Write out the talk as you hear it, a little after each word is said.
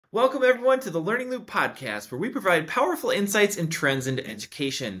Welcome, everyone, to the Learning Loop podcast, where we provide powerful insights and trends into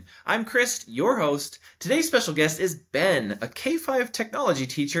education. I'm Chris, your host. Today's special guest is Ben, a K-5 technology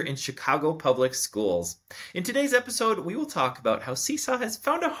teacher in Chicago Public Schools. In today's episode, we will talk about how Seesaw has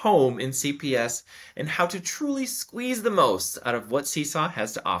found a home in CPS and how to truly squeeze the most out of what Seesaw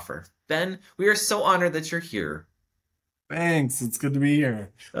has to offer. Ben, we are so honored that you're here. Thanks. It's good to be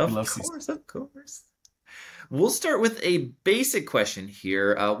here. We Of love Seesaw. course, of course. We'll start with a basic question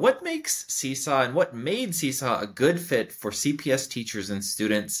here. What makes Seesaw and what made Seesaw a good fit for CPS teachers and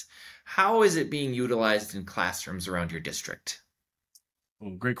students? How is it being utilized in classrooms around your district? Oh,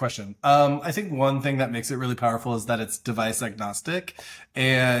 great question. I think one thing that makes it really powerful is that it's device agnostic,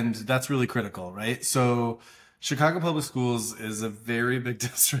 and that's really critical, right? So Chicago Public Schools is a very big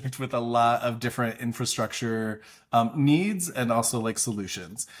district with a lot of different infrastructure needs and also like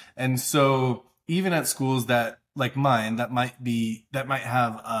solutions. And so even at schools that like mine that might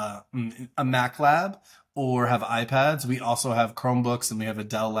have a Mac lab or have iPads, we also have Chromebooks and we have a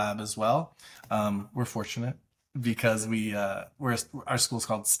Dell lab as well. We're fortunate because our school's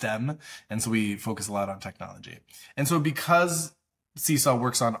called STEM, and so we focus a lot on technology. And so because Seesaw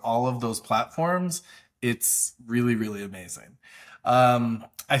works on all of those platforms, it's really, really amazing.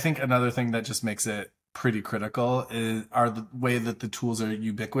 I think another thing that just makes it pretty critical are the way that the tools are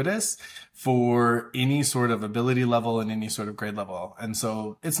ubiquitous for any sort of ability level and any sort of grade level. And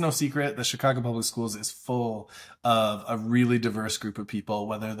so it's no secret that Chicago Public Schools is full of a really diverse group of people,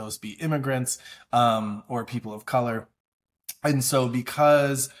 whether those be immigrants or people of color. And so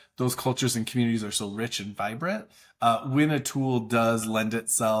because those cultures and communities are so rich and vibrant, when a tool does lend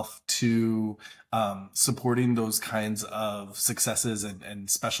itself to supporting those kinds of successes and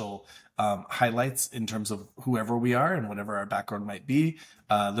special highlights in terms of whoever we are and whatever our background might be,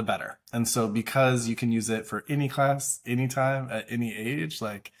 the better. And so because you can use it for any class, anytime, at any age,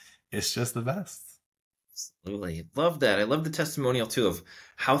 like it's just the best. Absolutely. Love that. I love the testimonial too of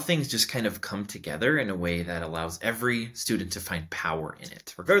how things just kind of come together in a way that allows every student to find power in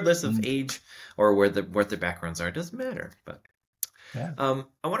it, regardless of Mhm. age or what their backgrounds are. It doesn't matter. But Yeah.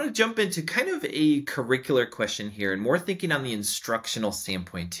 I want to jump into kind of a curricular question here and more thinking on the instructional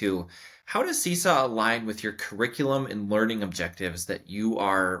standpoint too. How does Seesaw align with your curriculum and learning objectives that you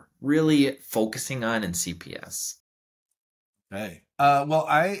are really focusing on in CPS? Hey. Well,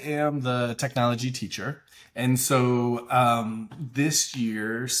 I am the technology teacher. And so this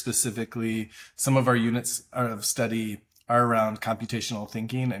year specifically, some of our units of study are around computational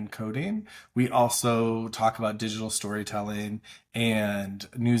thinking and coding. We also talk about digital storytelling and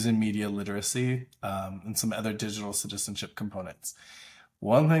news and media literacy and some other digital citizenship components.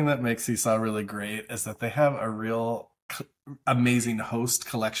 One thing that makes Seesaw really great is that they have a real amazing host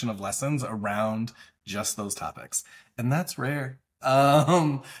collection of lessons around just those topics. And that's rare.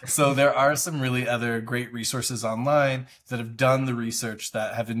 So there are some really other great resources online that have done the research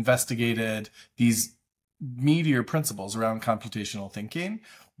that have investigated these meatier principles around computational thinking,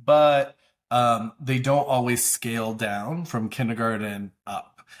 but they don't always scale down from kindergarten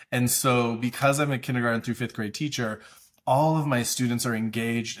up. And so because I'm a kindergarten through fifth grade teacher, all of my students are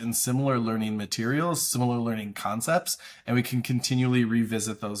engaged in similar learning materials, similar learning concepts, and we can continually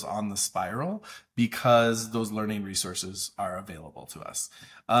revisit those on the spiral because those learning resources are available to us.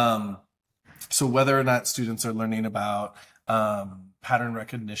 So whether or not students are learning about pattern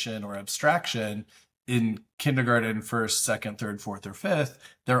recognition or abstraction in kindergarten, first, second, third, fourth, or fifth,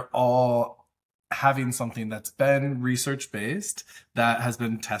 they're all having something that's been research based, that has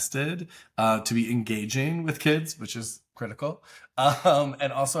been tested to be engaging with kids, which is critical,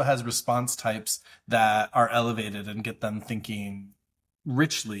 and also has response types that are elevated and get them thinking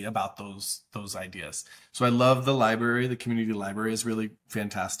richly about those ideas. So I love the library. The community library is really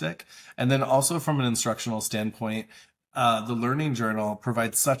fantastic. And then also from an instructional standpoint, the Learning Journal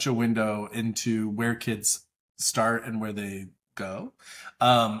provides such a window into where kids start and where they go.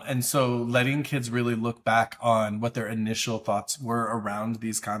 And so letting kids really look back on what their initial thoughts were around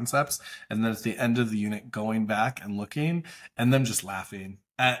these concepts, and then at the end of the unit, going back and looking and them just laughing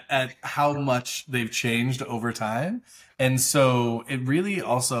at how much they've changed over time. And so it really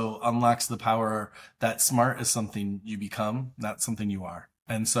also unlocks the power that smart is something you become, not something you are.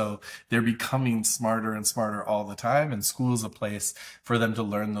 And so they're becoming smarter and smarter all the time. And school is a place for them to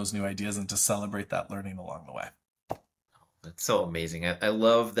learn those new ideas and to celebrate that learning along the way. That's so amazing. I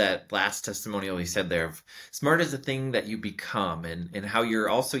love that last testimonial you said there of smart is the thing that you become and how you're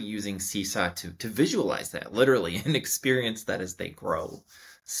also using Seesaw to visualize that literally and experience that as they grow.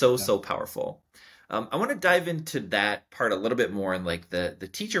 So, Yeah. so powerful. I want to dive into that part a little bit more in like the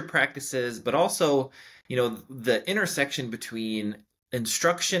teacher practices, but also, the intersection between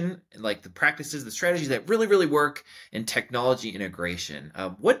instruction, like the practices, the strategies that really, really work in technology integration.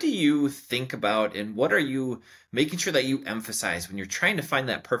 What do you think about, and what are you making sure that you emphasize when you're trying to find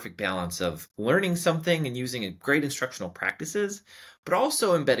that perfect balance of learning something and using a great instructional practices, but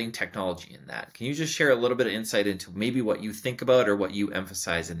also embedding technology in that? Can you just share a little bit of insight into maybe what you think about or what you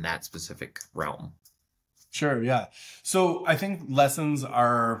emphasize in that specific realm? Sure, yeah. So I think lessons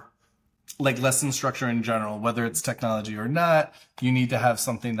are like lesson structure in general, whether it's technology or not, you need to have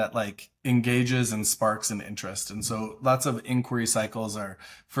something that like engages and sparks an interest. And so lots of inquiry cycles are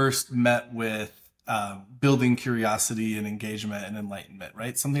first met with building curiosity and engagement and enlightenment,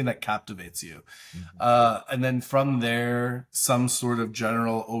 right? Something that captivates you. And then from there, some sort of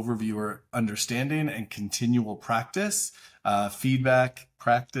general overview or understanding and continual practice, feedback,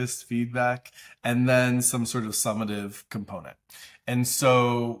 practice, feedback, and then some sort of summative component. And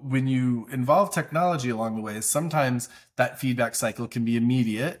so when you involve technology along the way, sometimes that feedback cycle can be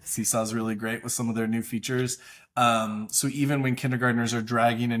immediate. Seesaw is really great with some of their new features. So even when kindergartners are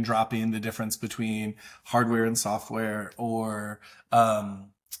dragging and dropping the difference between hardware and software, or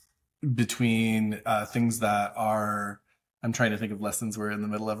between things that are, I'm trying to think of lessons we're in the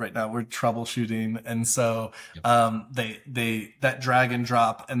middle of right now. We're troubleshooting. And so that drag and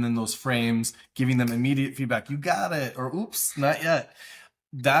drop, and then those frames, giving them immediate feedback. You got it, or oops, not yet.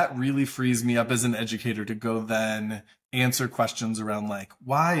 That really frees me up as an educator to go then answer questions around like,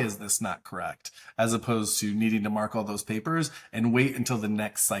 why is this not correct? As opposed to needing to mark all those papers and wait until the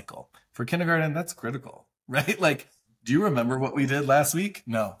next cycle. For kindergarten, that's critical, right? Like, do you remember what we did last week?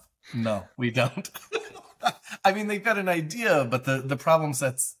 No, we don't. I mean, they've got an idea, but the problem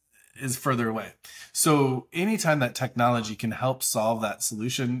sets is further away. So anytime that technology can help solve that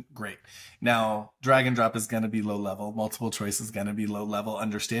solution, great. Now, drag and drop is going to be low level. Multiple choice is going to be low level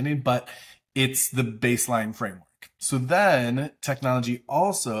understanding, but it's the baseline framework. So then technology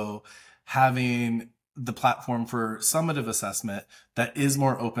also having the platform for summative assessment that is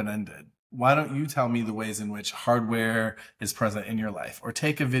more open-ended. Why don't you tell me the ways in which hardware is present in your life? Or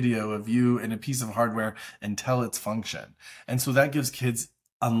take a video of you and a piece of hardware and tell its function. And so that gives kids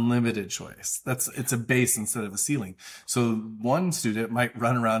unlimited choice. It's a base instead of a ceiling. So one student might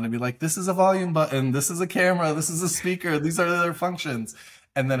run around and be like, this is a volume button, this is a camera, this is a speaker, these are their functions.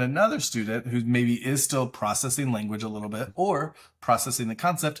 And then another student who maybe is still processing language a little bit or processing the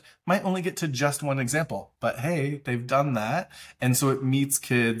concept might only get to just one example. But hey, they've done that. And so it meets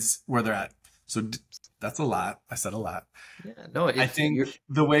kids where they're at. So that's a lot. I said a lot. Yeah, no, I think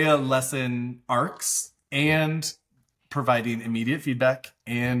the way a lesson arcs and providing immediate feedback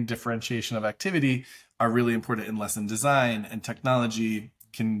and differentiation of activity are really important in lesson design, and technology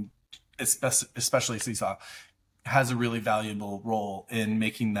can, especially Seesaw, has a really valuable role in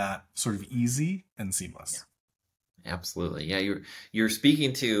making that sort of easy and seamless. Yeah, absolutely. Yeah, you're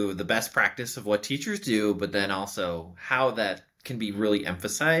speaking to the best practice of what teachers do, but then also how that can be really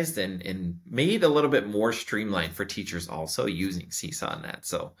emphasized and made a little bit more streamlined for teachers also using Seesaw in that.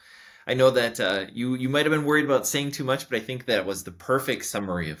 So I know that you might have been worried about saying too much, but I think that was the perfect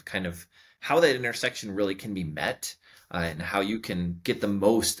summary of kind of how that intersection really can be met, and how you can get the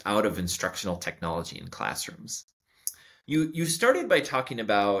most out of instructional technology in classrooms. You started by talking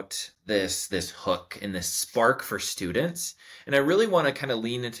about this hook and this spark for students, and I really want to kind of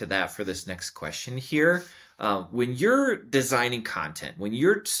lean into that for this next question here. When you're designing content, when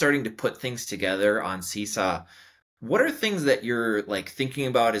you're starting to put things together on Seesaw, what are things that you're like thinking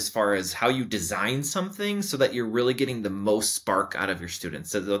about as far as how you design something so that you're really getting the most spark out of your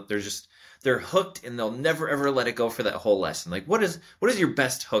students, so that they're hooked and they'll never ever let it go for that whole lesson? Like, what is your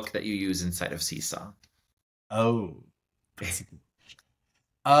best hook that you use inside of Seesaw? Oh,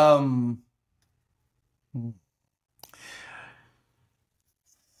 um,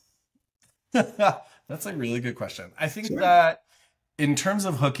 that's a really good question. I think that in terms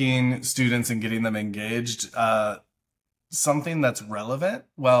of hooking students and getting them engaged, something that's relevant.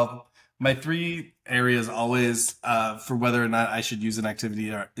 Well, my three areas always for whether or not I should use an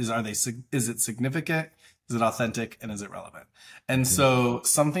activity is it significant? Is it authentic? And is it relevant? And so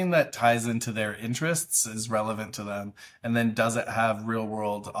something that ties into their interests is relevant to them. And then does it have real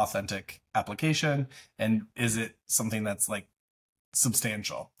world authentic application? And is it something that's like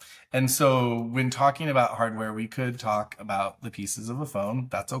substantial? And so when talking about hardware, we could talk about the pieces of a phone.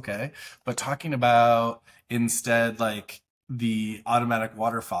 That's okay. But talking about instead like the automatic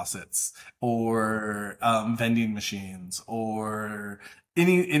water faucets or vending machines or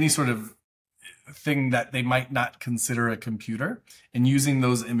any sort of thing that they might not consider a computer, and using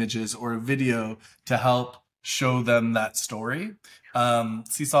those images or a video to help show them that story.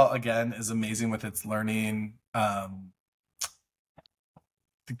 Seesaw again is amazing with its learning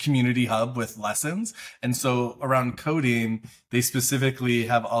the community hub with lessons. And so around coding, they specifically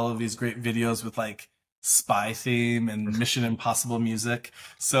have all of these great videos with like spy theme and Mission Impossible music.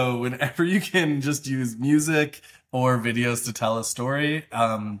 So whenever you can just use music or videos to tell a story,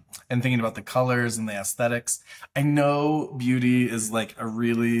 and thinking about the colors and the aesthetics. I know beauty is like a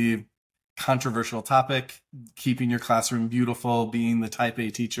really controversial topic, keeping your classroom beautiful, being the type A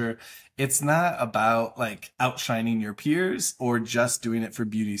teacher. It's not about like outshining your peers or just doing it for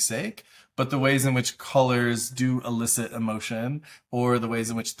beauty's sake, but the ways in which colors do elicit emotion, or the ways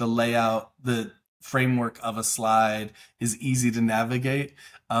in which the layout, the framework of a slide is easy to navigate.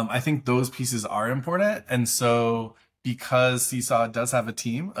 I think those pieces are important. And so because Seesaw does have a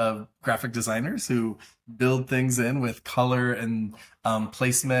team of graphic designers who build things in with color and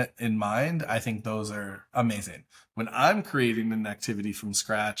placement in mind, I think those are amazing. When I'm creating an activity from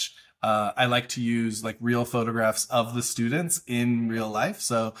scratch, I like to use like real photographs of the students in real life.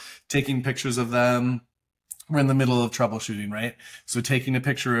 So taking pictures of them. We're in the middle of troubleshooting, right? So taking a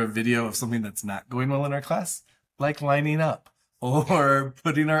picture or video of something that's not going well in our class, like lining up or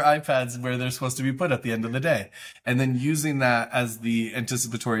putting our iPads where they're supposed to be put at the end of the day, and then using that as the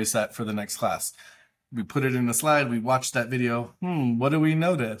anticipatory set for the next class. We put it in a slide, we watch that video. What do we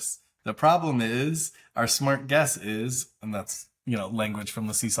notice? The problem is, our smart guess is, and that's, language from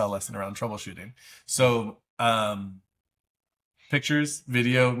the Seesaw lesson around troubleshooting. So, pictures,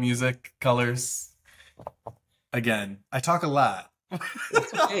 video, music, colors. Again, I talk a lot.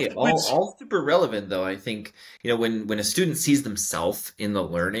 It's okay. All super relevant, though. I think, when a student sees themselves in the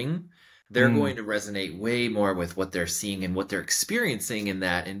learning, they're going to resonate way more with what they're seeing and what they're experiencing in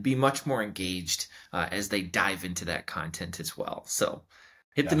that, and be much more engaged as they dive into that content as well. So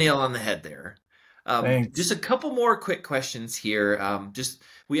hit the nail on the head there. Just a couple more quick questions here.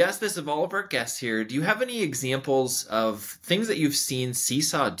 We ask this of all of our guests here. Do you have any examples of things that you've seen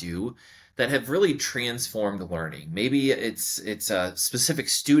Seesaw do that have really transformed learning? Maybe it's a specific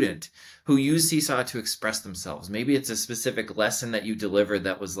student who used Seesaw to express themselves. Maybe it's a specific lesson that you delivered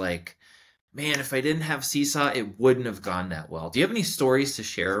that was like, man, if I didn't have Seesaw, it wouldn't have gone that well. Do you have any stories to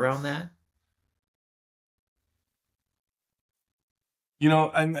share around that?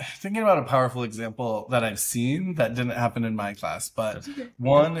 I'm thinking about a powerful example that I've seen that didn't happen in my class, but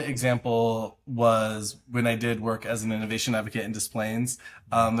one example was when I did work as an innovation advocate in Des Plaines.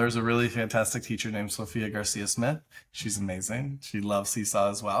 There was a really fantastic teacher named Sophia Garcia-Smith. She's amazing. She loves Seesaw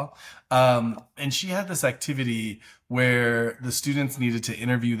as well. And she had this activity where the students needed to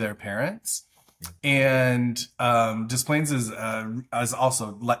interview their parents. And Des Plaines is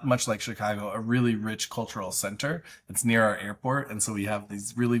also, much like Chicago, a really rich cultural center. It's near our airport, and so we have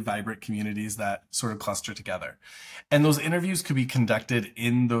these really vibrant communities that sort of cluster together. And those interviews could be conducted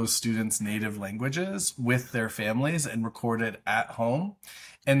in those students' native languages with their families and recorded at home.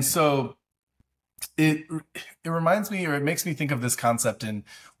 And so it reminds me, or it makes me think of this concept in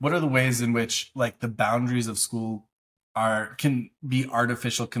what are the ways in which like the boundaries of school can be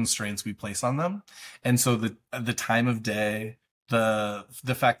artificial constraints we place on them. And so the time of day,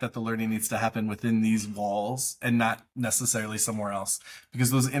 the fact that the learning needs to happen within these walls and not necessarily somewhere else,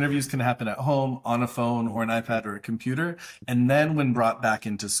 because those interviews can happen at home, on a phone or an iPad or a computer. And then when brought back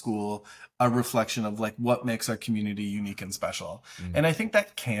into school, a reflection of like what makes our community unique and special. And I think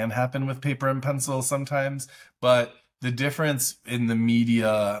that can happen with paper and pencil sometimes, but the difference in the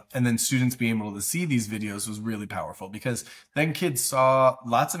media and then students being able to see these videos was really powerful, because then kids saw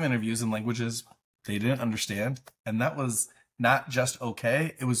lots of interviews in languages they didn't understand. And that was not just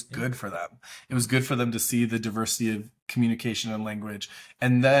okay. It was good for them. It was good for them to see the diversity of communication and language.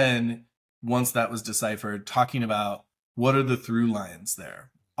 And then once that was deciphered, talking about what are the through lines there.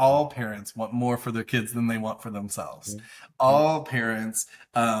 All parents want more for their kids than they want for themselves. All parents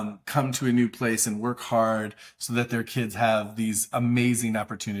come to a new place and work hard so that their kids have these amazing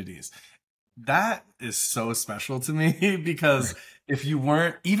opportunities. That is so special to me, because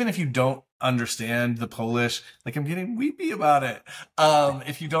even if you don't understand the Polish, like I'm getting weepy about it.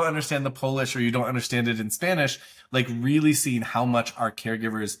 If you don't understand the Polish, or you don't understand it in Spanish, like really seeing how much our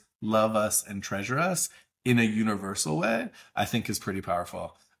caregivers love us and treasure us in a universal way, I think is pretty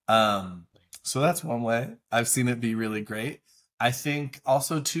powerful. So that's one way I've seen it be really great. I think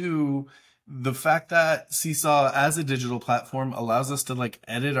also too, the fact that Seesaw as a digital platform allows us to like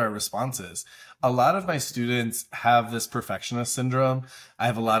edit our responses. A lot of my students have this perfectionist syndrome. I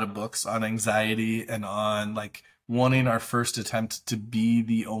have a lot of books on anxiety and on like wanting our first attempt to be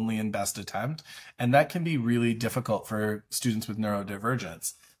the only and best attempt. And that can be really difficult for students with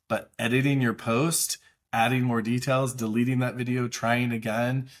neurodivergence. But editing your post, adding more details, deleting that video, trying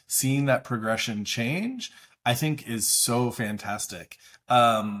again, seeing that progression change, I think is so fantastic.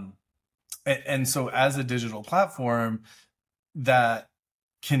 And so as a digital platform that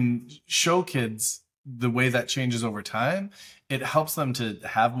can show kids the way that changes over time, it helps them to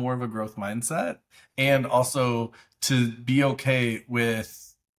have more of a growth mindset and also to be okay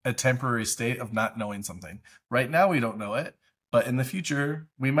with a temporary state of not knowing something. Right now, we don't know it, but in the future,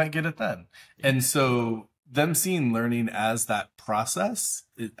 we might get it then. And so, them seeing learning as that process,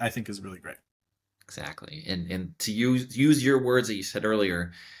 I think is really great. Exactly. And to use your words that you said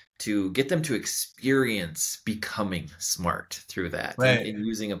earlier, to get them to experience becoming smart through that, Right. and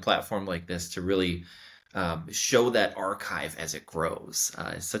using a platform like this to really show that archive as it grows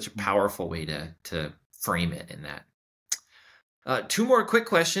is such a powerful way to frame it in that. Two more quick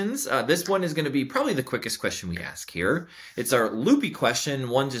questions. This one is going to be probably the quickest question we ask here. It's our loopy question,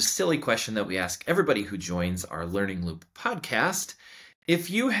 one just silly question that we ask everybody who joins our Learning Loop podcast. If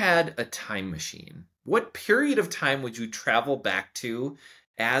you had a time machine, what period of time would you travel back to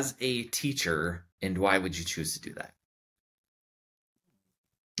as a teacher, and why would you choose to do that?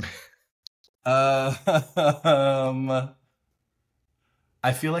 Um,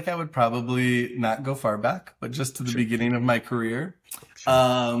 I feel like I would probably not go far back, but just to the Sure, beginning of my career,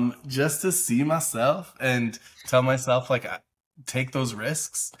 sure. just to see myself and tell myself like take those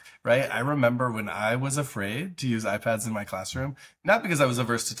risks, right? I remember when I was afraid to use iPads in my classroom, not because I was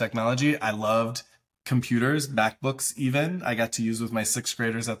averse to technology. I loved computers, MacBooks even. I got to use with my sixth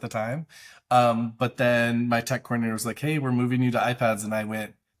graders at the time. But then my tech coordinator was like, "Hey, we're moving you to iPads," and I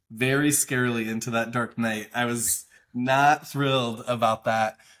went very scarily into that dark night. I was not thrilled about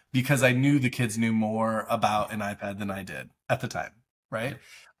that because I knew the kids knew more about an iPad than I did at the time, right?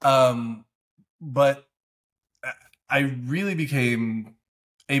 Um, but I really became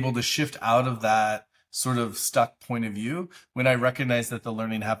able to shift out of that sort of stuck point of view when I recognized that the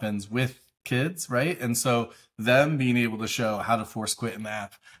learning happens with kids, right? And so them being able to show how to force quit an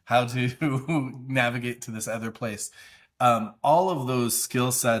app, how to navigate to this other place, all of those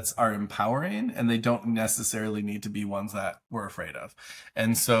skill sets are empowering and they don't necessarily need to be ones that we're afraid of.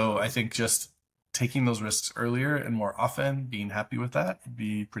 And so I think just taking those risks earlier and more often, being happy with that would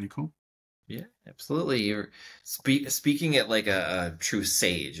be pretty cool. Yeah, absolutely. You're speaking it like a true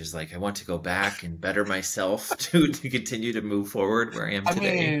sage is like, I want to go back and better myself to continue to move forward where I am I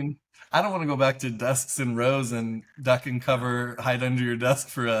today. mean, I don't want to go back to desks and rows and duck and cover, hide under your desk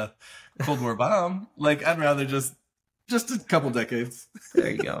for a Cold War bomb. Like I'd rather just a couple decades.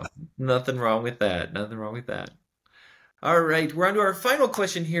 There you go. Nothing wrong with that. Nothing wrong with that. All right, we're on to our final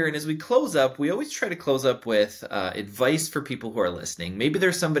question here. And as we close up, we always try to close up with advice for people who are listening. Maybe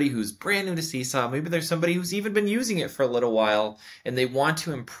there's somebody who's brand new to Seesaw. Maybe there's somebody who's even been using it for a little while and they want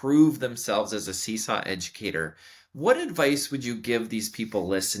to improve themselves as a Seesaw educator. What advice would you give these people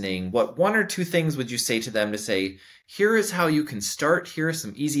listening? What one or two things would you say to them to say, here is how you can start. Here are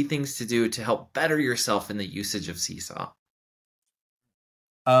some easy things to do to help better yourself in the usage of Seesaw?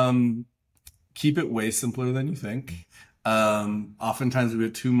 Um, Keep it way simpler than you think. Oftentimes we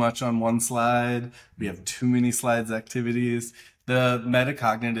have too much on one slide. We have too many slides activities. The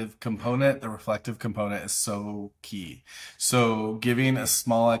metacognitive component, the reflective component is so key. So giving a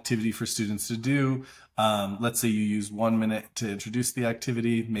small activity for students to do, let's say you use 1 minute to introduce the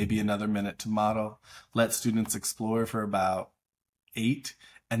activity, maybe another minute to model. Let students explore for about 8,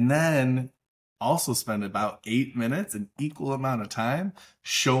 and then also spend about 8 minutes, an equal amount of time,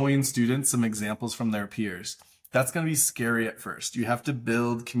 showing students some examples from their peers. That's going to be scary at first. You have to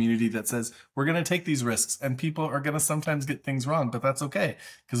build community that says, we're going to take these risks and people are going to sometimes get things wrong, but that's okay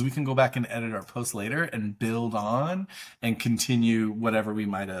because we can go back and edit our post later and build on and continue whatever we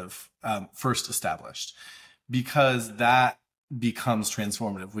might have first established, because that becomes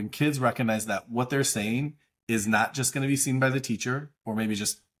transformative. When kids recognize that what they're saying is not just going to be seen by the teacher or maybe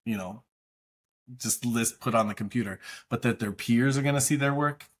just, just list put on the computer, but that their peers are going to see their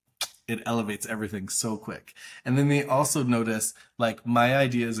work, it elevates everything so quick. And then they also notice like my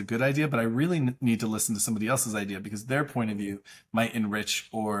idea is a good idea, but I really need to listen to somebody else's idea because their point of view might enrich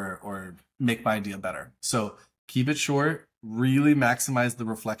or make my idea better. So keep it short, really maximize the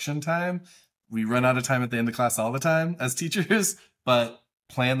reflection time. We run out of time at the end of class all the time as teachers, but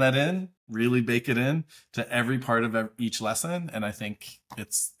plan that in, really bake it in to every part of each lesson. And I think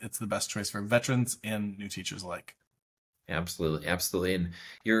it's the best choice for veterans and new teachers alike. Absolutely, absolutely. And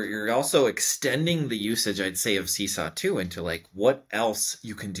you're also extending the usage, I'd say, of Seesaw too into like what else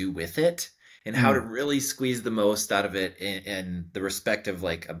you can do with it and how to Mm. really squeeze the most out of it in the respect of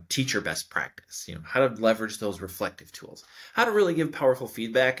like a teacher best practice, how to leverage those reflective tools, how to really give powerful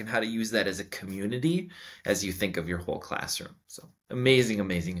feedback and how to use that as a community as you think of your whole classroom. So amazing,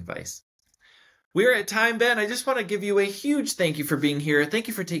 amazing advice. We're at time, Ben. I just want to give you a huge thank you for being here. Thank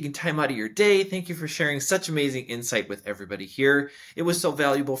you for taking time out of your day. Thank you for sharing such amazing insight with everybody here. It was so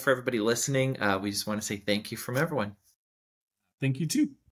valuable for everybody listening. We just want to say thank you from everyone. Thank you too.